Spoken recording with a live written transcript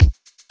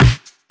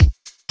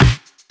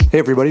Hey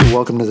everybody,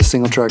 welcome to the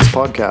Single Tracks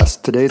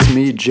podcast. Today it's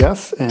me,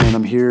 Jeff, and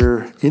I'm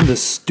here in the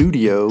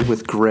studio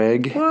with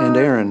Greg and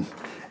Aaron.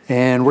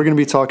 And we're going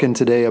to be talking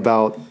today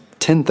about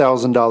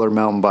 $10,000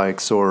 mountain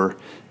bikes, or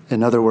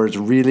in other words,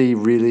 really,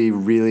 really,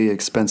 really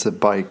expensive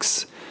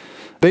bikes.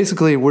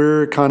 Basically,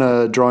 we're kind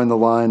of drawing the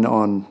line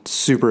on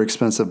super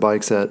expensive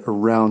bikes at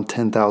around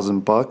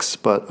 $10,000,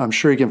 but I'm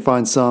sure you can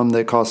find some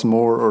that cost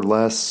more or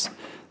less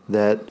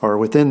that are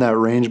within that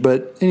range.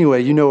 But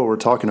anyway, you know what we're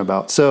talking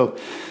about. So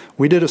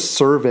we did a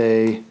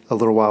survey a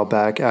little while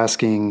back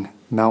asking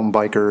mountain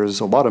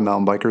bikers, a lot of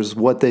mountain bikers,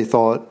 what they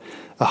thought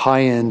a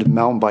high-end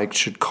mountain bike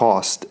should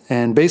cost.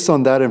 And based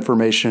on that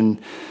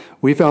information,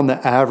 we found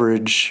the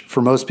average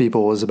for most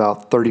people was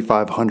about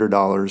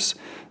 $3,500.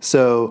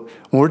 So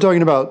when we're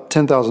talking about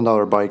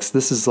 $10,000 bikes,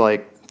 this is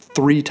like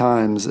 3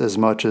 times as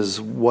much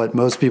as what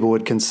most people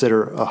would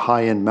consider a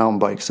high-end mountain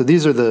bike. So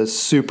these are the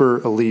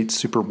super elite,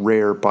 super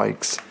rare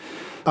bikes.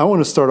 I want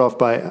to start off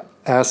by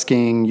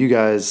asking you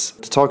guys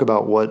to talk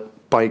about what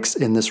bikes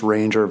in this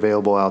range are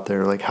available out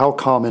there. Like, how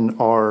common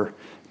are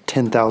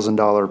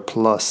 $10,000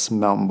 plus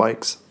mountain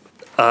bikes?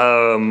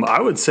 I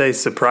would say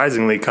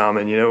surprisingly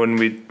common. You know,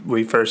 when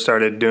we first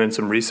started doing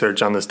some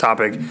research on this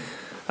topic,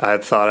 I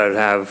thought I'd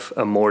have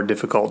a more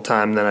difficult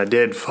time than I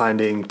did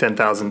finding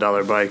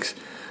 $10,000 bikes.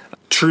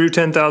 True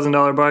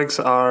 $10,000 bikes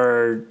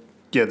are,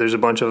 there's a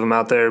bunch of them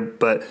out there,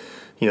 but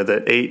the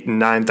 $8,000 and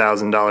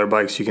 $9,000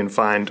 bikes you can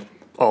find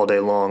all day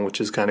long,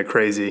 which is kind of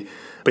crazy.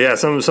 But yeah,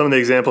 some of the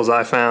examples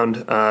I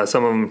found,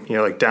 some of them,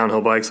 like downhill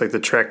bikes, like the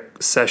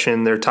Trek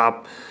Session, their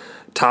top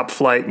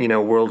flight,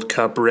 World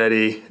Cup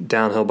ready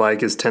downhill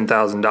bike is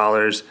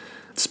 $10,000.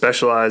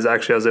 Specialized,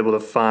 actually, I was able to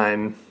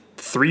find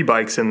 3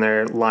 bikes in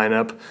their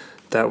lineup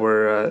that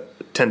were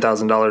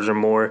 $10,000 or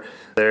more.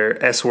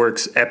 Their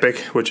S-Works Epic,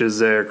 which is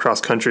their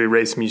cross-country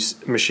race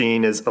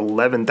machine, is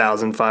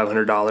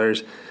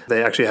 $11,500.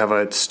 They actually have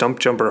a stump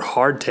jumper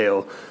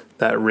hardtail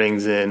that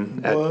rings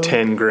in at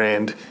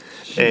 $10,000.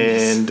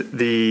 And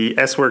the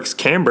S-Works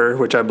Camber,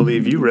 which I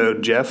believe you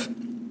rode, Jeff,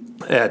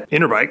 at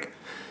Interbike,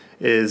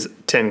 is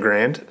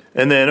 $10,000.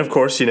 And then, of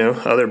course,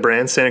 other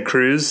brands, Santa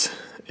Cruz.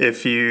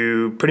 If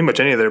you pretty much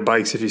any of their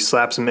bikes, if you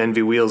slap some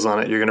NV wheels on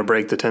it, you're going to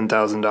break the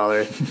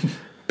 $10,000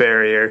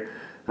 barrier.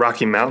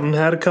 Rocky Mountain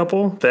had a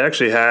couple. They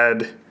actually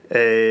had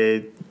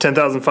a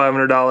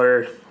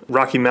 $10,500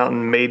 Rocky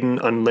Mountain Maiden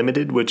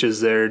Unlimited, which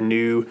is their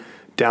new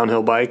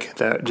downhill bike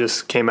that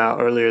just came out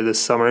earlier this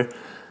summer.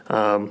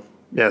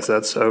 So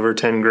that's over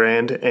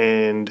 $10,000.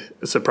 And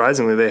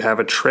surprisingly, they have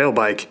a trail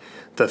bike,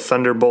 the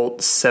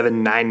Thunderbolt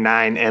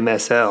 799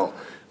 MSL,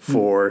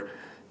 for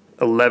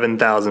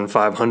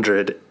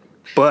 $11,500.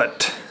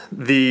 But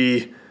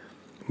the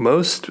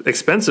most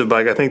expensive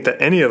bike I think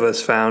that any of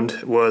us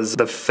found was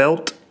the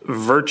Felt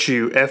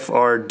Virtue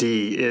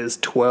FRD, is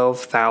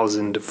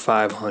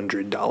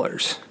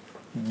 $12,500.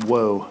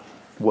 Whoa,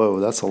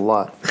 that's a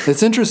lot.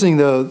 It's interesting,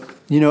 though.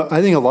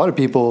 I think a lot of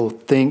people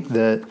think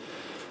that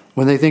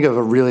when they think of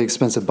a really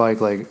expensive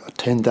bike, like a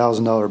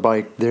 $10,000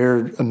 bike,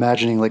 they're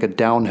imagining like a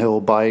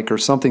downhill bike or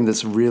something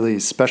that's really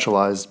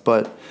specialized.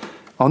 But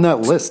on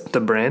that list...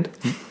 The brand?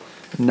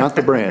 Not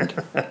the brand.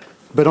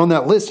 But on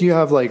that list, you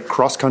have like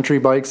cross-country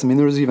bikes. I mean,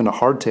 there was even a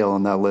hardtail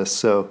on that list.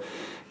 So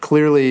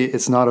clearly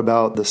it's not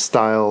about the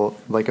style,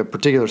 like a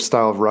particular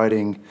style of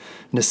riding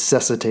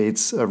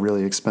necessitates a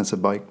really expensive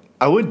bike.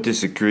 I would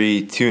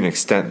disagree to an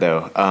extent,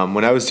 though.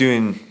 When I was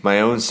doing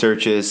my own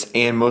searches,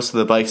 and most of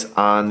the bikes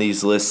on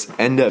these lists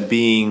end up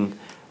being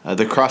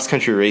the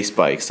cross-country race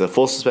bikes, the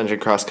full-suspension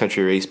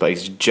cross-country race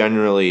bikes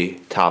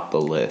generally top the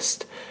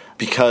list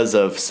because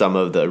of some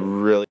of the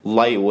really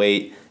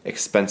lightweight,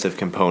 expensive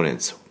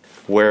components,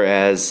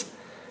 whereas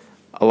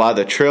a lot of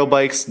the trail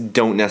bikes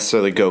don't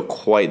necessarily go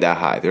quite that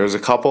high. There's a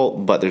couple,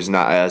 but there's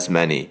not as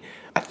many.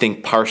 I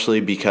think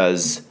partially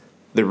because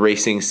the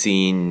racing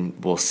scene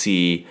will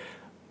see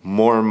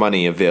more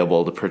money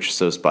available to purchase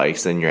those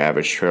bikes than your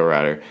average trail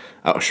rider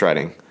out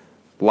shredding.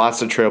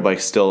 Lots of trail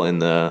bikes still in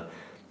the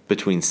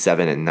between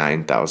 $7,000 and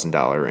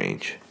 $9,000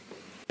 range.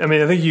 I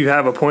mean, I think you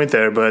have a point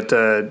there, but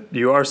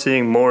you are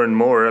seeing more and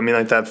more. I mean,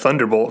 like that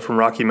Thunderbolt from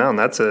Rocky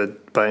Mountain,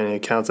 by any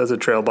accounts, that's a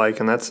trail bike,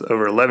 and that's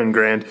over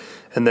 $11,000.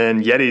 And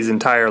then Yeti's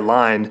entire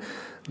line,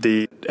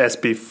 the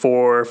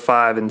SB4,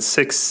 5, and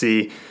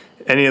 6C,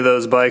 any of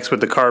those bikes with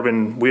the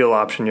carbon wheel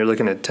option, you're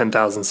looking at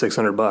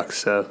 $10,600.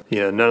 So,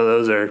 none of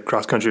those are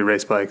cross-country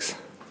race bikes.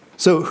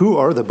 So who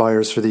are the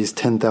buyers for these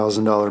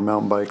 $10,000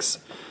 mountain bikes?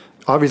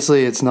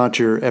 Obviously, it's not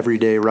your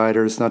everyday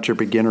rider, it's not your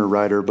beginner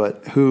rider,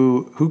 but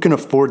who can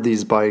afford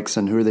these bikes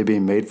and who are they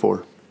being made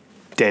for?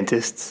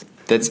 Dentists.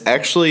 That's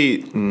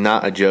actually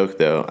not a joke,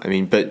 though. I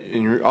mean, but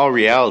in all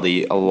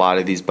reality, a lot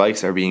of these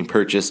bikes are being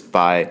purchased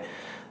by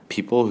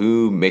people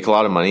who make a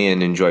lot of money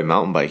and enjoy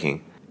mountain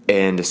biking.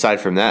 And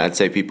aside from that, I'd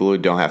say people who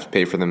don't have to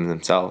pay for them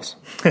themselves.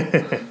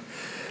 Yeah,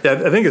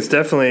 I think it's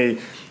definitely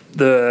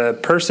the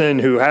person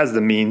who has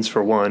the means,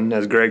 for one,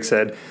 as Greg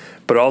said,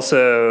 but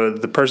also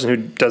the person who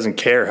doesn't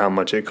care how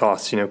much it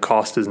costs.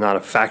 Cost is not a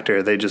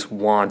factor. They just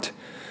want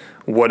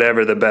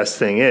whatever the best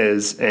thing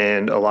is,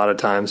 and a lot of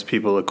times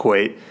people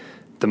equate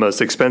the most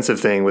expensive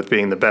thing with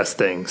being the best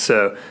thing.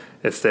 So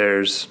if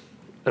there's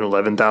an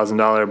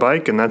 $11,000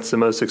 bike and that's the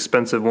most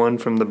expensive one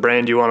from the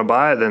brand you want to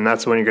buy, then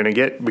that's the one you're going to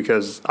get,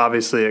 because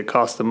obviously it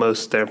costs the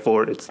most,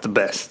 therefore it's the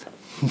best.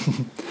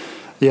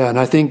 Yeah, and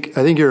I think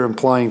you're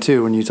implying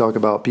too, when you talk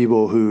about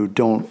people who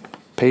don't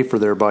pay for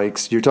their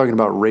bikes, you're talking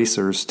about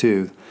racers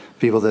too,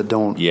 people that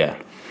don't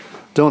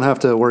have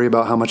to worry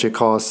about how much it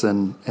costs,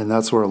 and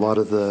that's where a lot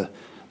of the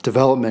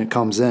development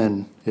comes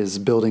in, is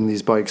building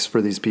these bikes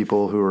for these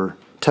people who are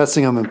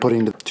testing them and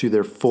putting them to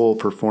their full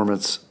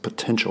performance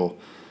potential.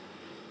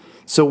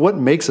 So what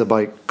makes a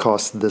bike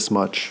cost this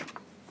much?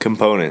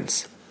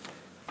 Components.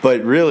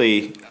 But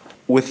really,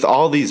 with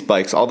all these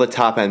bikes, all the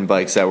top-end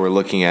bikes that we're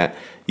looking at,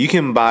 you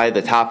can buy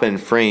the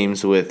top-end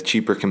frames with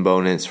cheaper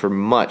components for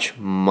much,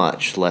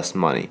 much less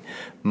money.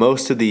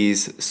 Most of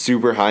these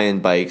super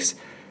high-end bikes,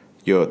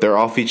 they're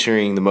all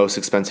featuring the most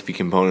expensive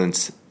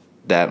components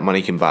that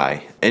money can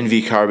buy.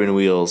 NV carbon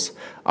wheels,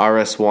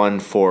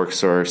 RS1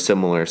 forks or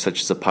similar,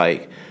 such as a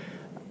Pike.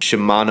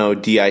 Shimano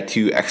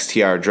Di2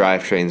 XTR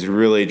drivetrains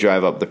really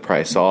drive up the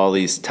price. So all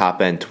these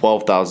top-end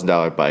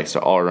 $12,000 bikes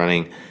are all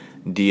running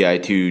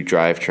Di2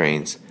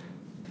 drivetrains.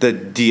 The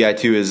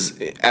Di2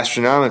 is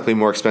astronomically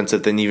more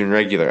expensive than even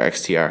regular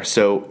XTR.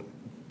 So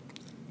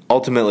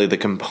ultimately, the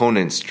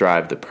components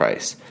drive the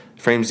price.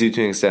 Frames do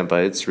to an extent,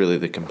 but it's really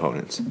the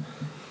components.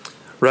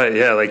 Right,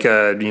 yeah, like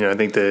I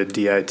think the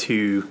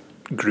Di2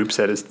 group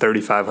set is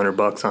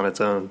 $3,500 on its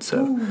own.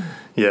 So,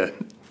 yeah,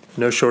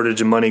 no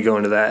shortage of money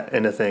going to that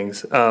end of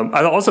things.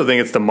 I also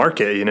think it's the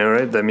market,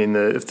 right? I mean,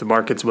 if the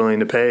market's willing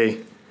to pay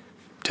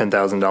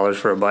 $10,000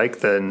 for a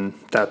bike, then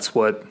that's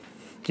what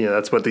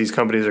these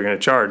companies are going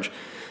to charge.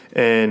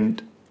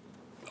 And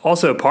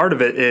also part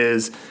of it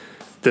is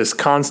this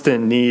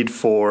constant need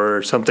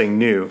for something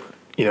new.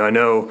 I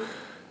know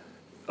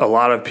a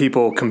lot of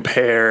people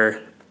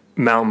compare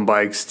mountain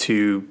bikes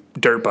to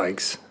dirt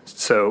bikes.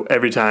 So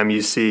every time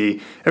we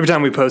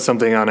post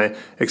something on an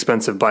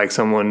expensive bike,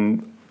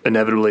 someone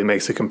inevitably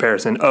makes a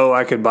comparison. Oh,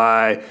 I could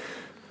buy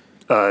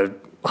a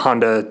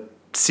Honda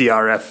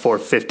CRF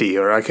 450,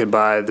 or I could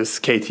buy this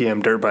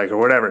KTM dirt bike or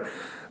whatever.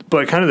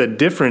 But kind of the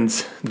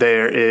difference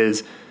there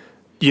is,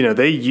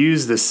 they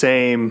use the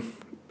same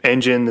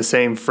engine, the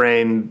same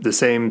frame, the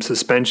same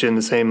suspension,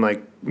 the same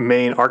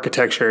main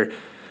architecture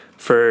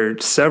for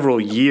several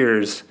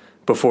years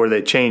before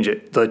they change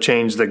it. They'll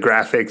change the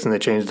graphics and they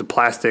change the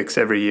plastics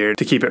every year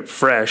to keep it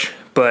fresh.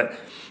 But,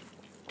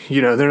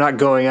 they're not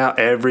going out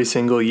every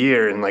single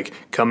year and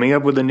coming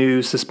up with a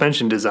new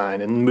suspension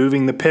design and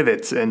moving the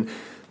pivots. And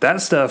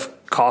that stuff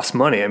costs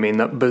money. I mean,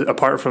 but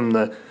apart from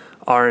the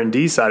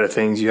R&D side of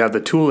things, you have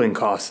the tooling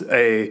costs.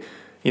 A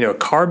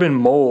carbon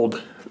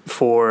mold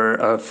for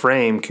a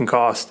frame can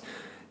cost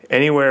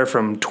anywhere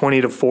from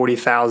 $20,000 to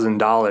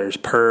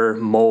 $40,000 per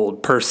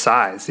mold, per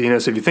size. So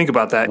if you think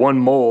about that, one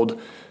mold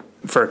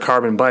for a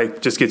carbon bike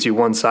just gets you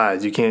one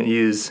size. You can't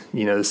use,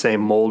 the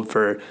same mold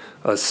for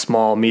a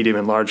small, medium,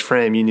 and large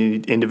frame. You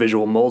need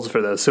individual molds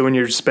for those. So when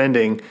you're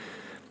spending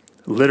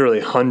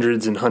literally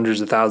hundreds and hundreds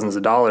of thousands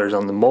of dollars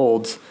on the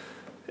molds,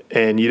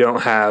 and you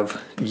don't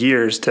have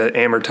years to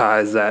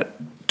amortize that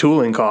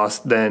tooling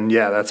cost, then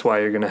that's why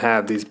you're going to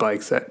have these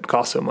bikes that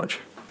cost so much.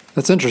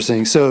 That's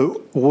interesting.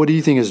 So what do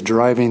you think is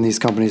driving these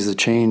companies to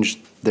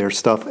change their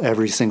stuff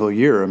every single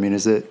year? I mean,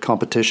 is it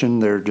competition?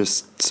 There are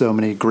just so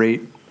many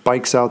great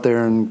bikes out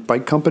there and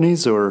bike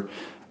companies, or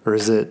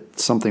is it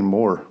something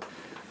more?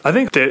 I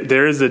think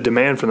there is a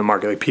demand from the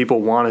market.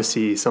 People want to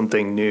see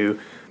something new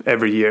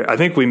every year. I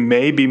think we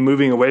may be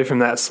moving away from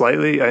that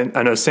slightly.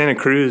 I know Santa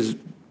Cruz,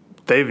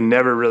 they've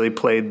never really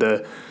played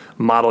the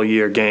model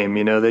year game.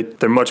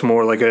 They're much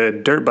more like a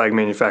dirt bike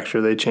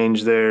manufacturer. They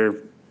change their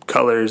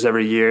colors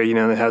every year.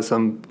 They have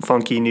some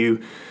funky new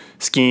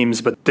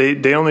schemes, but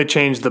they only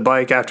change the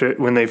bike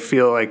when they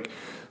feel like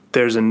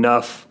there's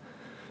enough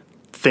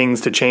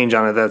things to change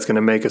on it that's going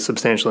to make a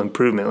substantial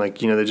improvement.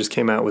 They just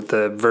came out with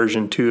the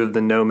version 2 of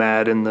the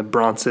Nomad and the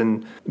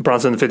Bronson the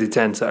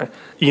 5010, sorry.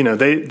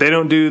 They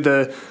don't do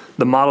the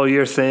model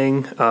year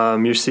thing.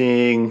 You're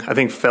seeing, I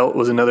think Felt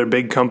was another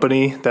big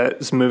company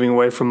that's moving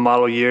away from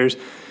model years.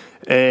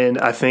 And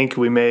I think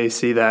we may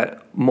see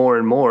that more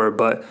and more.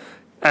 But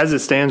as it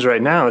stands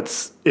right now,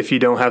 it's if you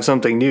don't have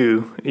something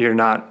new, you're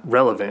not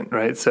relevant,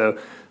 right? So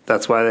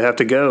that's why they have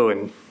to go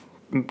and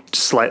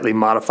slightly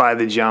modify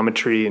the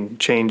geometry and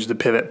change the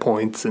pivot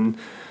points, and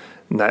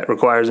that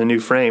requires a new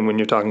frame when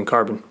you're talking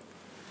carbon.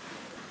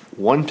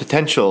 One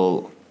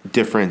potential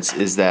difference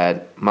is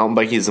that mountain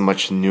biking is a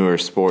much newer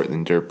sport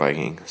than dirt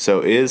biking.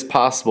 So it is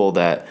possible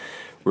that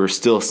we're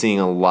still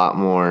seeing a lot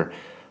more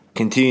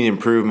continued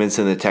improvements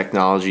in the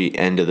technology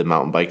end of the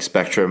mountain bike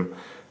spectrum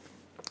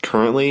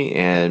currently,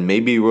 and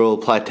maybe we'll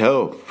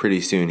plateau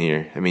pretty soon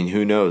here. I mean,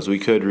 who knows? We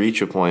could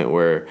reach a point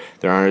where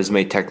there aren't as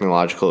many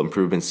technological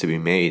improvements to be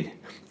made.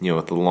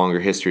 With the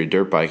longer history of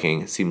dirt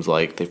biking, it seems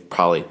like they've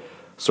probably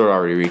sort of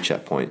already reached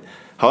that point.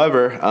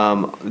 However,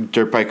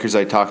 dirt bikers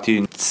I talk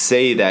to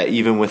say that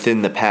even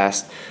within the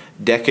past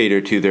decade or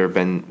two, there have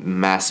been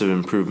massive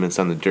improvements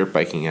on the dirt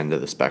biking end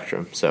of the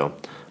spectrum. So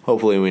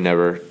hopefully we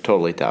never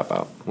totally tap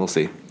out. We'll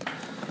see.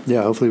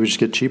 Yeah, hopefully we just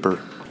get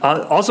cheaper.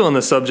 Also on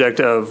the subject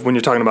of when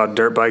you're talking about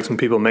dirt bikes, when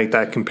people make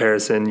that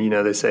comparison,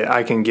 they say,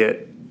 I can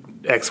get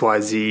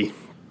XYZ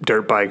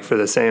dirt bike for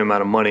the same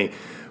amount of money.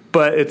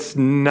 But it's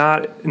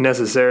not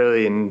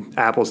necessarily an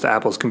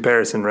apples-to-apples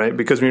comparison, right?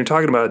 Because when you're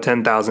talking about a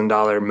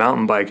 $10,000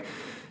 mountain bike,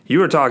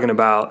 you are talking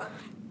about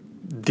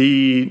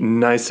the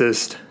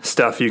nicest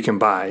stuff you can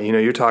buy.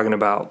 You're talking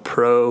about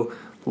pro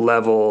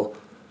level.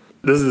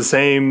 This is the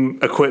same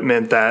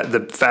equipment that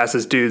the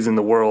fastest dudes in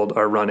the world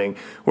are running.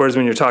 Whereas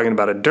when you're talking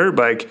about a dirt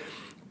bike,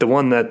 the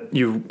one that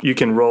you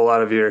can roll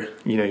out of your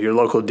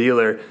local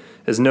dealer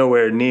is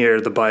nowhere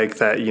near the bike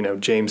that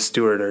James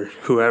Stewart or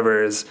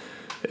whoever is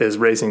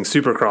racing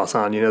Supercross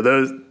on.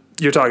 Those,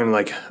 you're talking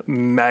like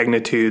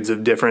magnitudes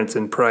of difference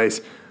in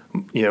price,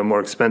 more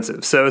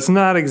expensive. So it's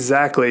not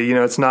exactly,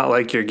 it's not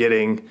like you're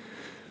getting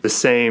the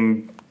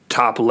same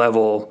top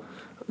level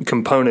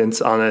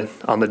components on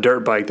the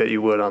dirt bike that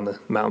you would on the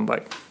mountain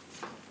bike.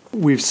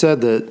 We've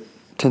said that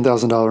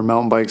 $10,000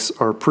 mountain bikes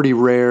are pretty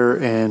rare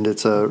and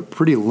it's a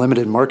pretty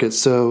limited market.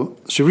 So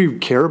should we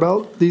care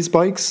about these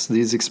bikes,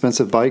 these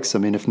expensive bikes? I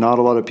mean, if not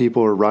a lot of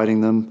people are riding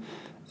them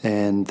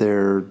and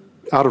they're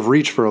out of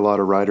reach for a lot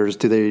of riders,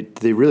 do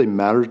they really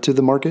matter to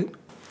the market?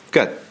 I've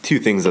got two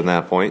things on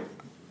that point.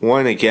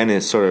 One, again,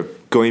 is sort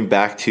of going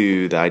back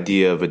to the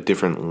idea of a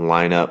different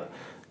lineup,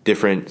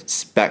 different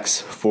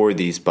specs for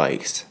these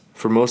bikes.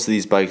 For most of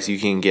these bikes, you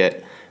can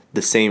get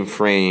the same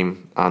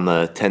frame on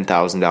the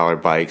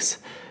 $10,000 bikes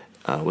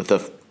with a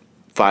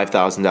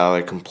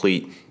 $5,000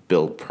 complete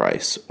build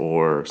price,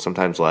 or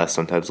sometimes less,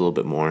 sometimes a little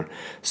bit more.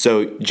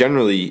 So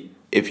generally,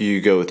 if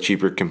you go with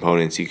cheaper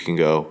components, you can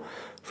go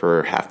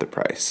for half the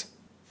price.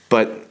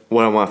 But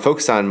what I want to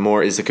focus on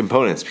more is the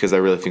components, because I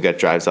really think that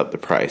drives up the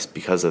price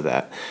because of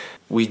that.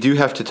 We do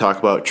have to talk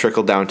about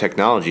trickle-down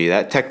technology.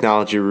 That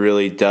technology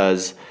really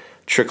does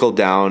trickle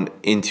down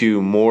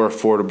into more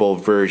affordable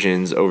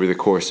versions over the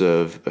course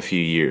of a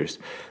few years.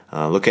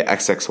 Look at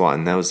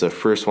XX1. That was the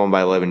first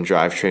 1x11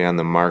 drivetrain on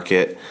the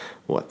market,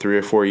 3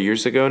 or 4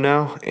 years ago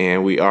now?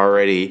 And we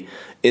already,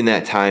 in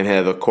that time,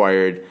 have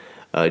acquired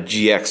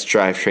GX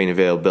drivetrain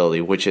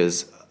availability, which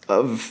is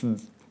of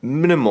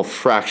minimal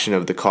fraction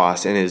of the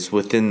cost and is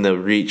within the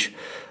reach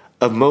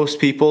of most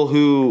people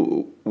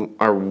who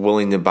are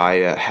willing to buy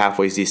a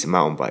halfway decent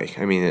mountain bike.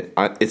 I mean,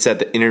 it's at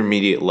the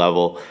intermediate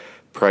level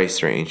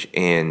price range,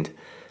 and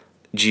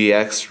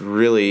GX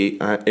really,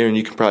 Aaron,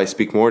 you can probably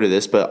speak more to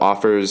this, but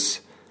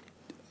offers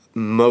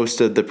most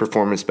of the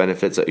performance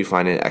benefits that you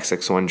find in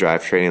XX1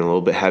 drivetrain, a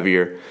little bit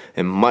heavier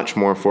and much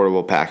more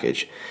affordable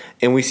package.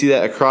 And we see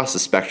that across the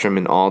spectrum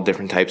in all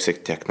different types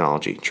of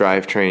technology: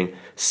 drivetrain,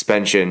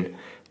 suspension,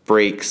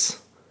 brakes,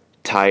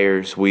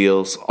 tires,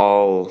 wheels,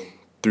 all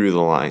through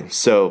the line.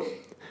 So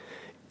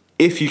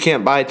if you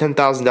can't buy a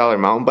 $10,000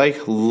 mountain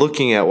bike,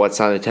 looking at what's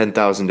on a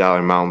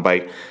 $10,000 mountain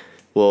bike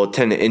will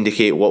tend to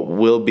indicate what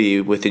will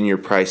be within your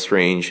price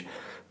range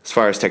as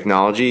far as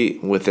technology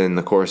within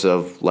the course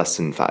of less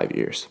than 5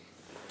 years.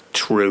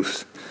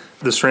 Truth.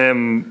 The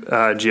SRAM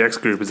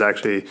GX group is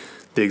actually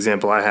the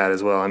example I had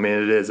as well. I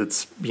mean,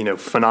 it's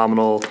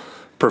phenomenal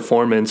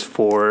performance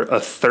for a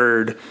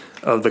third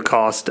of the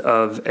cost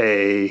of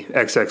a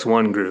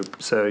XX1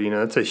 group. So,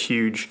 that's a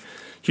huge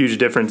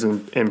difference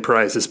in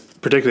price,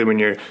 particularly when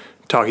you're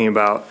talking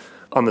about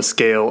on the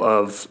scale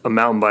of a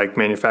mountain bike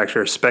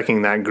manufacturer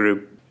speccing that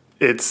group.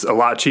 It's a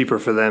lot cheaper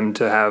for them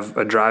to have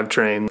a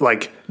drivetrain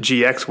like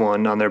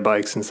GX1 on their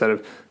bikes instead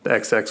of the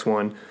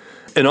XX1.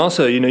 And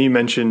also, you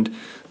mentioned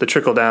the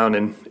trickle down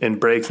in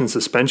brakes and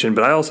suspension,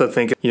 but I also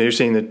think you're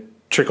seeing the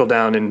trickle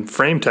down in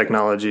frame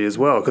technology as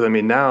well. Because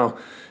now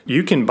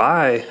you can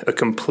buy a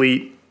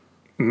complete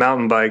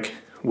mountain bike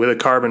with a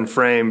carbon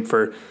frame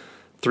for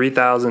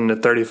 $3,000 to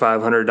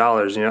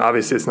 $3,500.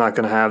 Obviously it's not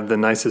going to have the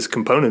nicest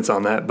components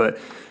on that, but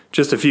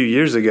just a few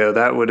years ago,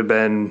 that would have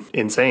been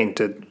insane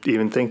to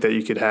even think that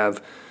you could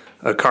have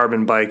a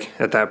carbon bike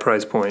at that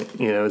price point.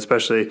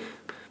 Especially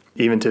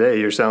even today,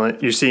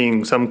 you're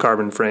seeing some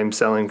carbon frames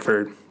selling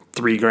for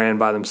 $3,000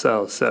 by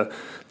themselves. So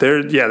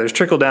there's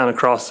trickle down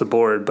across the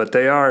board, but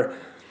they are,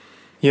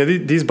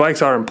 these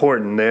bikes are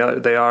important.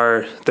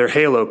 They're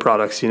halo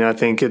products. I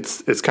think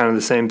it's kind of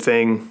the same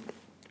thing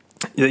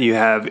that you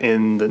have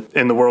in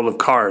the world of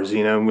cars.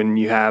 When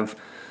you have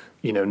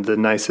the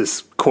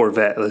nicest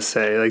Corvette, let's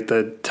say, like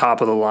the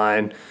top of the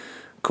line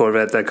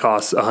Corvette that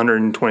costs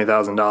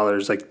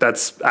 $120,000. Like,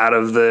 that's out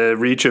of the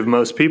reach of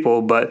most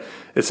people, but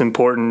it's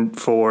important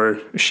for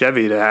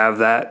Chevy to have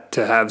that,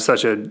 to have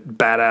such a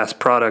badass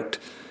product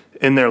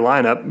in their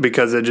lineup,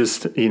 because it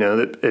just,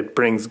 it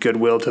brings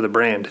goodwill to the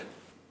brand.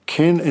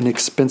 Can an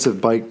expensive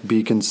bike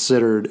be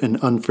considered an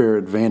unfair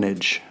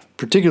advantage,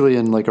 particularly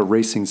in like a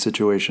racing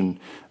situation?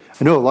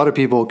 I know a lot of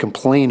people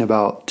complain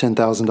about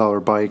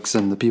 $10,000 bikes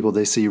and the people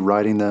they see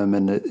riding them,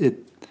 and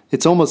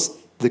it's almost,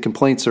 the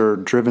complaints are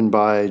driven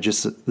by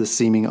just the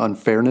seeming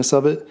unfairness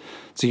of it.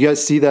 So you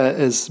guys see that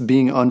as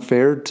being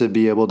unfair to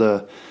be able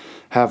to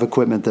have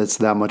equipment that's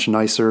that much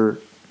nicer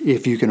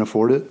if you can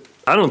afford it?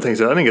 I don't think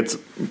so. I think it's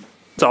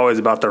always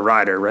about the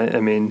rider, right? I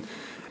mean,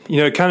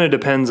 it kind of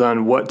depends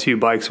on what two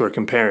bikes we're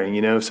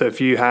comparing, So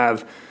if you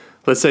have,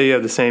 let's say you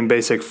have the same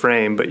basic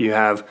frame, but you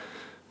have,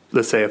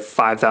 let's say, a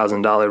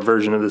 $5,000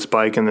 version of this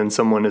bike, and then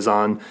someone is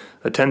on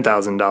a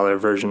 $10,000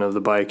 version of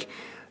the bike,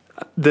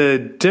 the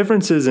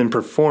differences in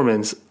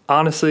performance,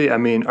 honestly,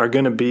 are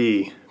going to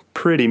be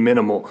pretty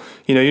minimal.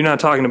 You're not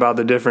talking about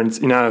the difference,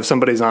 if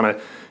somebody's on a,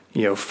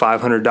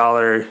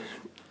 $500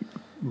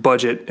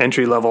 budget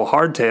entry-level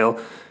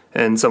hardtail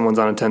and someone's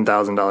on a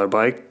 $10,000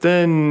 bike,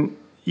 then,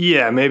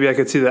 yeah, maybe I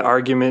could see the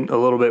argument a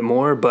little bit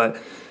more, but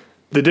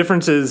the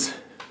differences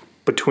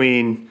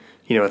between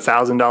a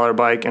 $1,000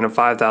 bike and a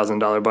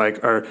 $5,000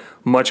 bike are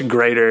much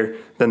greater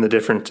than the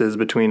differences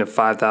between a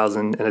 $5,000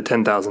 and a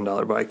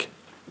 $10,000 bike.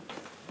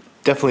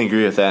 Definitely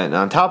agree with that. And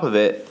on top of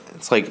it,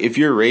 it's like if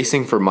you're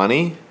racing for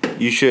money,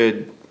 you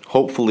should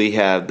hopefully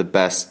have the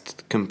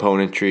best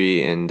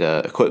componentry and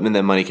equipment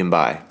that money can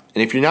buy.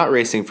 And if you're not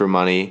racing for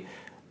money,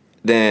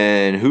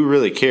 then who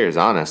really cares,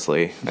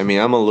 honestly? I'm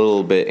a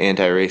little bit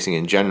anti-racing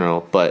in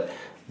general, but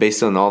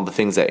based on all the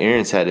things that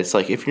Aaron said, it's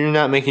like if you're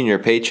not making your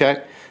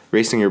paycheck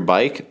racing your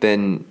bike,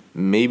 then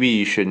maybe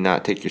you should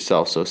not take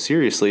yourself so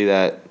seriously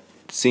that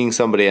seeing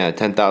somebody on a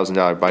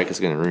 $10,000 bike is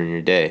going to ruin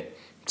your day.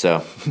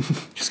 So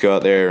just go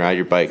out there, ride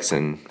your bikes,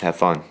 and have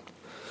fun.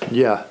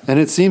 Yeah, and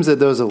it seems that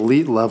those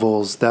elite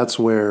levels, that's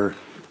where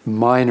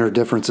minor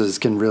differences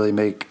can really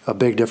make a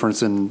big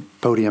difference in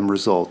podium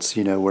results,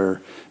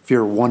 where if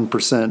you're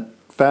 1%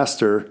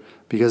 faster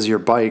because of your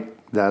bike,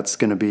 that's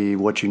going to be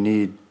what you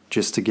need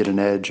just to get an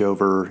edge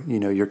over,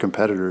 your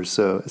competitors.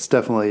 So it's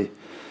definitely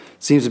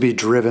seems to be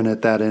driven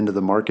at that end of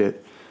the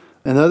market.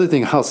 And the other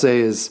thing I'll say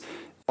is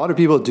a lot of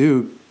people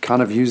do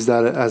kind of use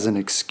that as an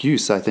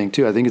excuse, I think,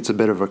 too. I think it's a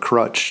bit of a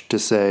crutch to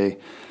say,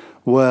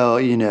 well,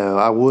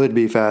 I would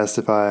be fast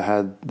if I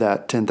had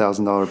that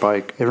 $10,000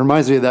 bike. It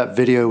reminds me of that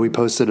video we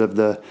posted of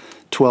the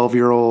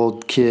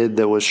 12-year-old kid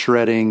that was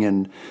shredding,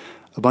 and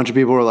a bunch of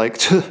people were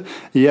like,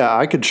 yeah,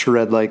 I could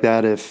shred like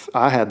that if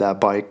I had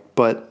that bike.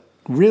 But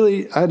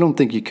really, I don't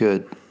think you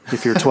could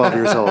if you're 12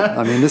 years old.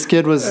 This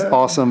kid was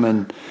awesome,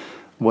 and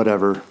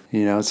whatever,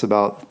 it's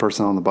about the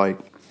person on the bike.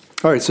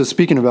 All right, so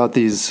speaking about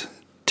these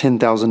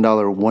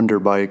 $10,000 wonder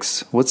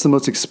bikes, what's the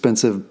most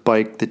expensive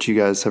bike that you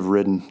guys have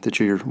ridden that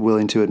you're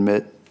willing to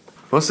admit?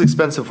 Most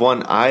expensive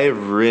one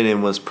I've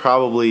ridden was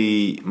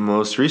probably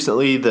most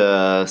recently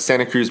the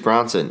Santa Cruz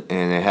Bronson,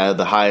 and it had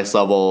the highest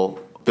level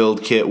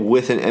build kit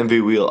with an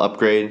MV wheel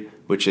upgrade,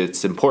 which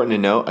it's important to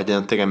note. I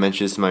don't think I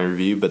mentioned this in my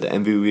review, but the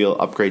MV wheel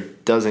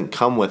upgrade doesn't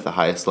come with the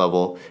highest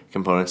level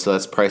component, so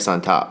that's price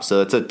on top.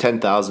 So it's a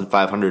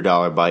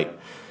 $10,500 bike.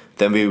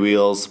 The MV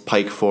wheels,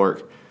 Pike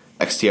fork,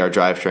 XTR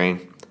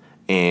drivetrain.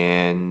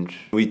 And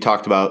we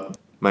talked about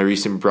my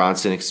recent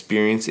Bronson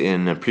experience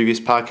in a previous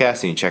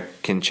podcast, and you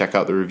can check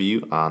out the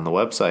review on the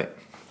website.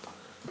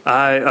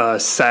 I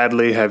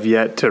sadly have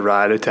yet to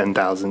ride a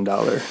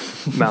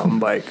 $10,000 mountain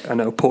bike. I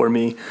know, poor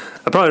me.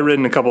 I've probably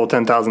ridden a couple of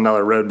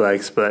 $10,000 road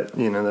bikes, but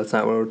that's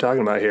not what we're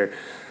talking about here.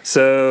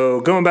 So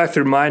going back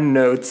through my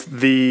notes,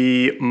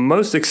 the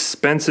most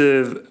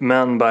expensive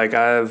mountain bike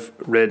I've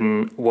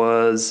ridden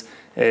was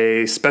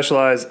a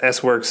Specialized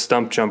S-Works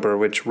stump jumper,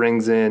 which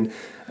rings in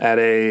at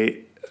a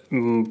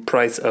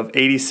price of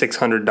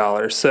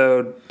 $8,600.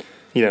 So,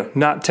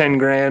 not 10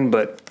 grand,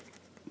 but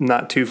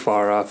not too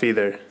far off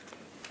either.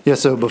 Yeah,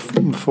 so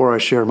before I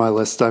share my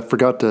list, I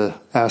forgot to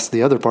ask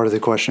the other part of the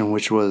question,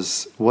 which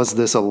was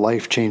this a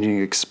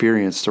life-changing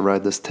experience to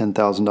ride this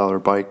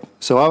 $10,000 bike?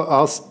 So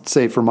I'll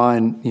say for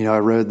mine, I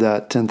rode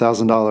that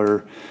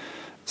 $10,000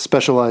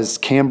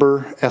 Specialized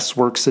Camber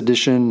S-Works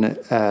edition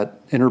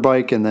at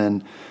Interbike, and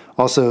then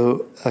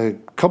also a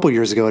couple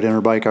years ago at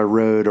Interbike, I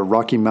rode a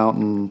Rocky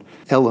Mountain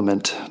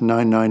Element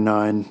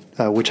 999,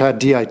 which had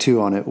Di2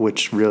 on it,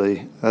 which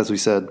really, as we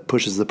said,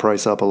 pushes the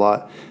price up a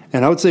lot.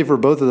 And I would say for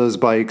both of those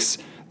bikes,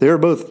 they were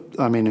both,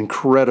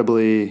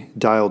 incredibly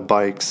dialed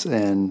bikes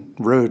and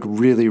rode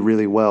really,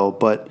 really well.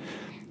 But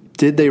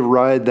did they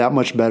ride that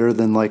much better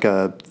than like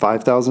a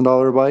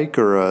 $5,000 bike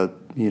or a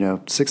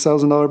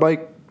 $6,000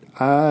 bike?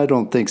 I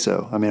don't think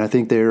so. I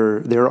think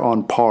they're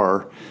on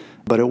par,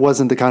 but it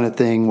wasn't the kind of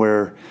thing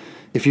where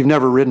if you've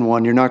never ridden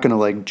one, you're not going to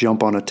like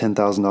jump on a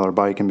 $10,000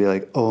 bike and be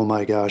like, oh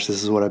my gosh,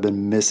 this is what I've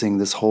been missing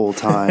this whole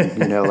time.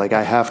 Like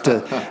I have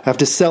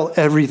to sell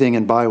everything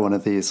and buy one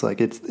of these.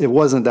 Like it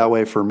wasn't that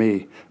way for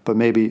me, but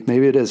maybe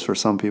it is for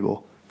some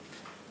people.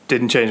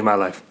 Didn't change my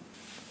life.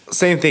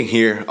 Same thing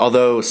here.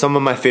 Although some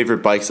of my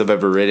favorite bikes I've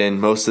ever ridden,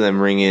 most of them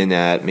ring in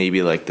at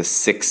maybe like the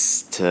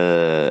 $6,000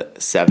 to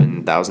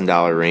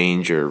 $7,000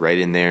 range or right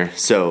in there.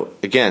 So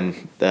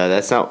again,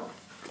 that's not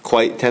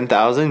quite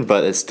 $10,000,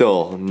 but it's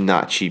still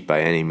not cheap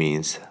by any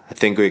means. I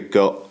think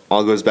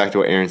all goes back to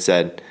what Aaron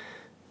said.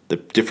 The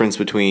difference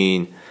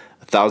between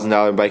a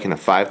 $1,000 bike and a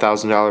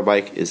 $5,000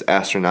 bike is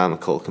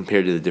astronomical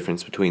compared to the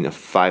difference between a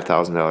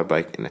 $5,000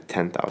 bike and a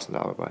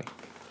 $10,000 bike.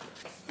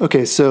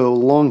 Okay, so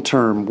long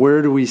term,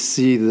 where do we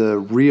see the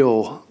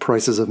real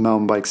prices of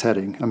mountain bikes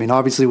heading?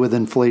 Obviously with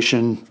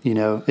inflation,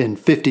 in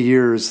 50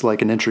 years,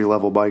 like an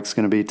entry-level bike is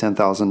going to be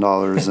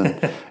 $10,000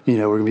 and,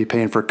 we're going to be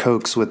paying for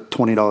Cokes with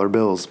 $20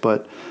 bills.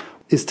 But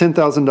Is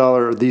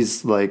 $10,000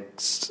 these like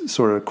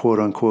sort of quote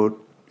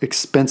unquote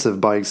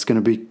expensive bikes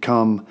going to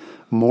become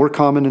more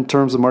common in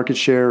terms of market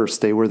share or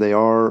stay where they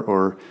are?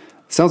 Or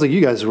it sounds like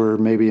you guys were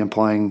maybe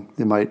implying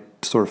it might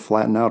sort of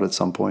flatten out at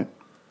some point.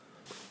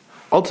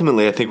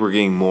 Ultimately, I think we're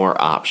getting more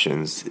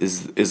options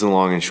is the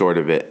long and short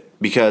of it,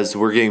 because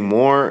we're getting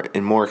more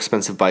and more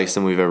expensive bikes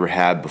than we've ever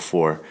had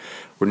before.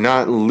 We're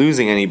not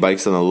losing any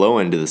bikes on the low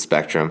end of the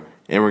spectrum,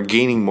 and we're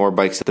gaining more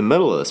bikes at the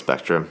middle of the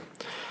spectrum.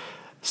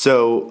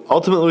 So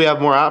ultimately, we have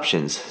more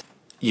options.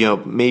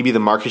 Maybe the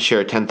market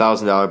share of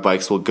 $10,000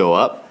 bikes will go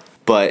up,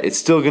 but it's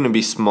still going to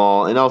be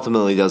small and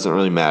ultimately doesn't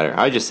really matter.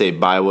 I just say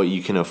buy what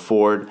you can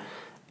afford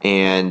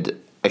and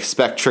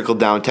expect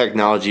trickle-down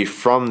technology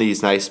from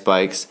these nice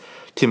bikes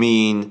to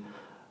mean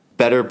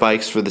better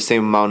bikes for the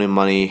same amount of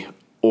money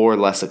or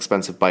less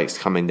expensive bikes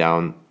coming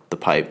down the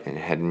pipe and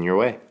heading your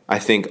way. I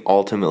think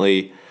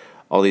ultimately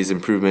all these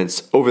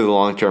improvements over the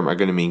long term are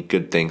going to mean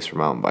good things for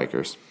mountain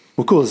bikers.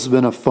 Well, cool. This has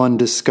been a fun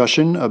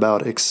discussion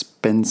about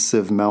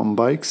expensive mountain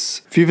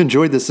bikes. If you've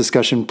enjoyed this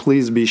discussion,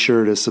 please be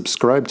sure to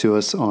subscribe to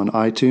us on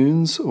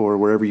iTunes or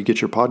wherever you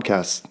get your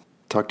podcasts.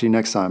 Talk to you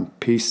next time.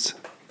 Peace.